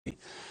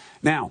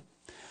Now,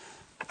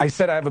 I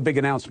said I have a big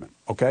announcement,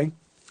 okay?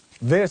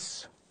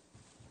 This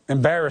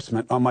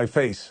embarrassment on my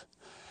face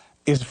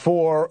is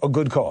for a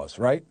good cause,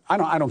 right?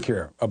 I don't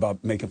care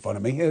about making fun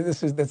of me.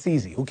 That's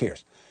easy. Who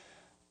cares?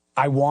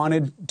 I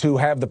wanted to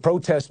have the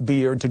protest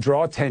beard to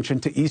draw attention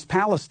to East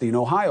Palestine,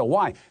 Ohio.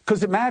 Why?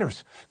 Because it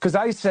matters. Because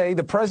I say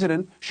the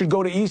president should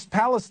go to East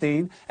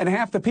Palestine, and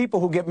half the people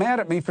who get mad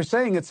at me for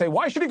saying it say,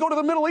 why should he go to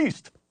the Middle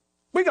East?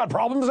 We got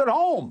problems at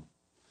home.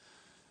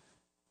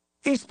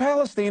 East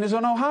Palestine is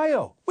in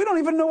Ohio. We don't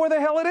even know where the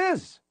hell it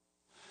is.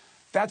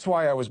 That's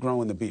why I was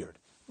growing the beard.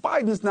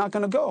 Biden's not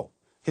going to go.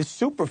 His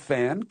super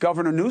fan,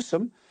 Governor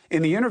Newsom,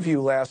 in the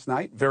interview last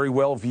night, very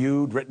well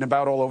viewed, written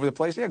about all over the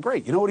place. Yeah,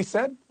 great. You know what he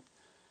said?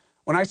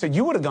 When I said,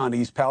 you would have gone to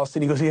East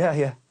Palestine, he goes,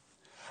 yeah.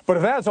 But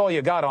if that's all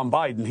you got on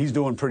Biden, he's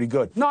doing pretty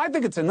good. No, I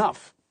think it's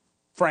enough,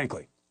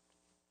 frankly.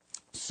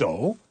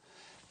 So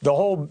the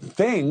whole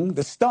thing,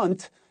 the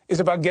stunt, is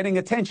about getting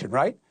attention,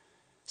 right?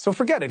 So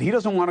forget it. He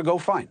doesn't want to go,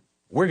 fine.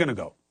 We're going to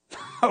go.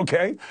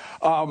 Okay?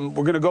 We're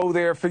going to go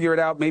there, figure it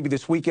out. Maybe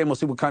this weekend we'll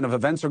see what kind of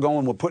events are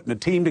going. We're putting a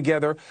team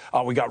together.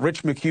 We got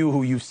Rich McHugh,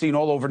 who you've seen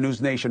all over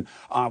NewsNation,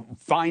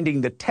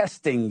 finding the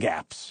testing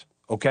gaps.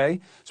 Okay?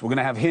 So we're going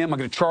to have him. I'm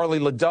going to Charlie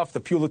LaDuff, the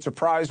Pulitzer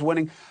Prize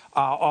winning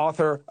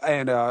author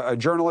and a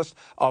journalist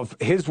of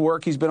his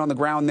work. He's been on the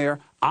ground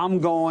there. I'm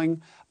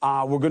going.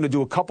 We're going to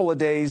do a couple of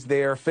days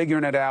there,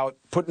 figuring it out,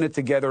 putting it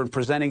together and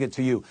presenting it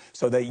to you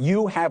so that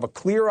you have a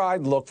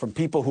clear-eyed look from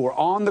people who are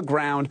on the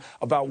ground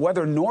about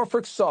whether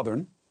Norfolk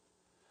Southern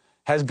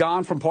has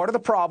gone from part of the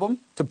problem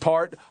to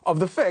part of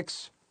the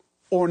fix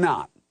or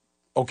not.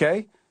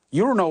 Okay?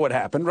 You don't know what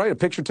happened, right? A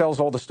picture tells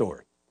all the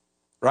story,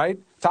 right?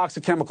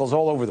 Toxic chemicals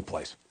all over the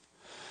place.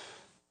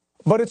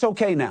 But it's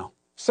okay now.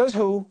 Says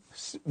who,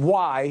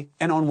 why,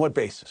 and on what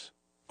basis.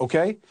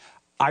 Okay?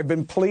 I've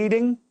been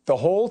pleading, the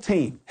whole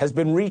team has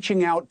been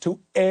reaching out to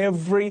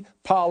every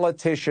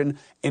politician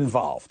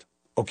involved,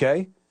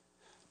 okay?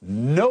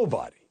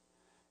 Nobody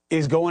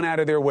is going out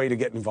of their way to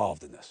get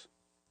involved in this.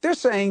 They're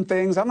saying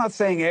things. I'm not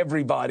saying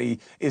everybody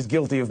is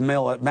guilty of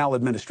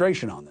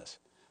maladministration on this,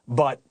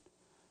 but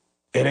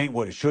it ain't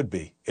what it should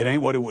be. It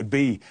ain't what it would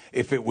be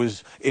if it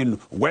was in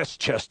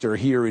Westchester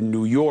here in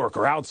New York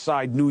or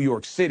outside New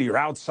York City or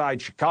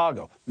outside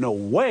Chicago. No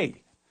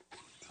way.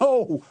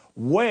 No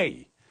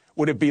way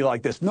would it be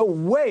like this. No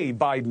way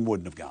Biden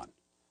wouldn't have gone.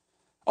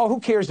 Oh, who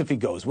cares if he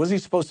goes? What is he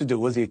supposed to do?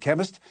 Was he a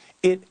chemist?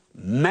 It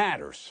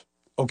matters,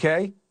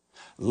 okay?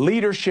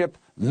 Leadership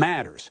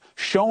matters.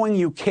 Showing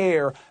you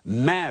care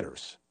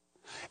matters.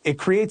 It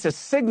creates a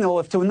signal,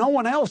 if to no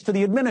one else, to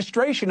the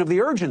administration of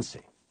the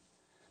urgency.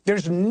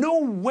 There's no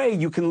way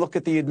you can look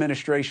at the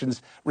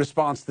administration's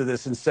response to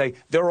this and say,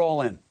 they're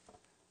all in.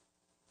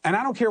 And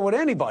I don't care what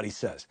anybody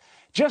says.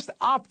 Just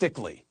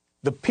optically,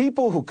 the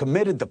people who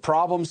committed the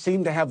problem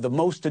seem to have the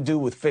most to do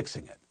with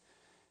fixing it.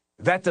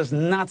 That does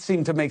not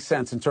seem to make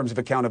sense in terms of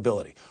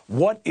accountability.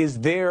 What is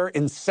their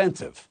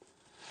incentive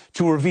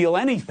to reveal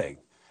anything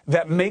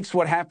that makes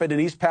what happened in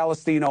East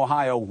Palestine,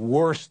 Ohio,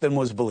 worse than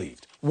was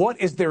believed? What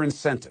is their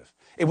incentive?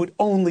 It would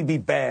only be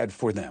bad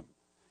for them.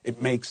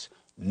 It makes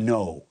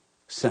no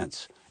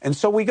sense. And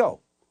so we go.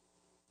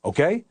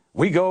 Okay?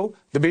 We go,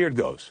 the beard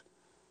goes.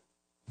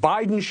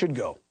 Biden should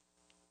go.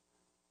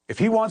 If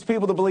he wants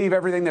people to believe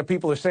everything that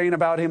people are saying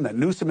about him, that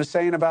Newsom is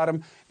saying about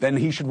him, then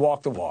he should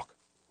walk the walk.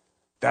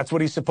 That's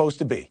what he's supposed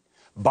to be.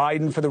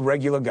 Biden for the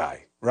regular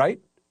guy,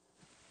 right?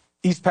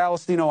 East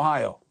Palestine,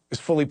 Ohio is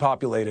fully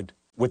populated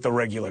with the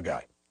regular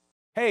guy.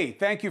 Hey,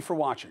 thank you for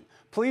watching.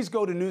 Please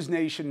go to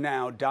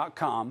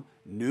newsnationnow.com,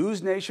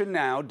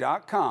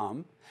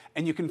 newsnationnow.com,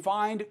 and you can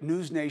find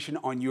NewsNation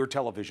on your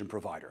television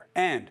provider.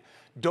 And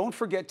don't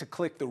forget to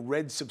click the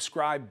red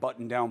subscribe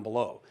button down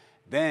below.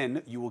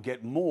 Then you will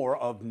get more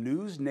of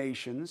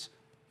NewsNation's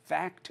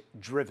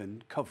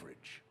fact-driven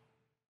coverage.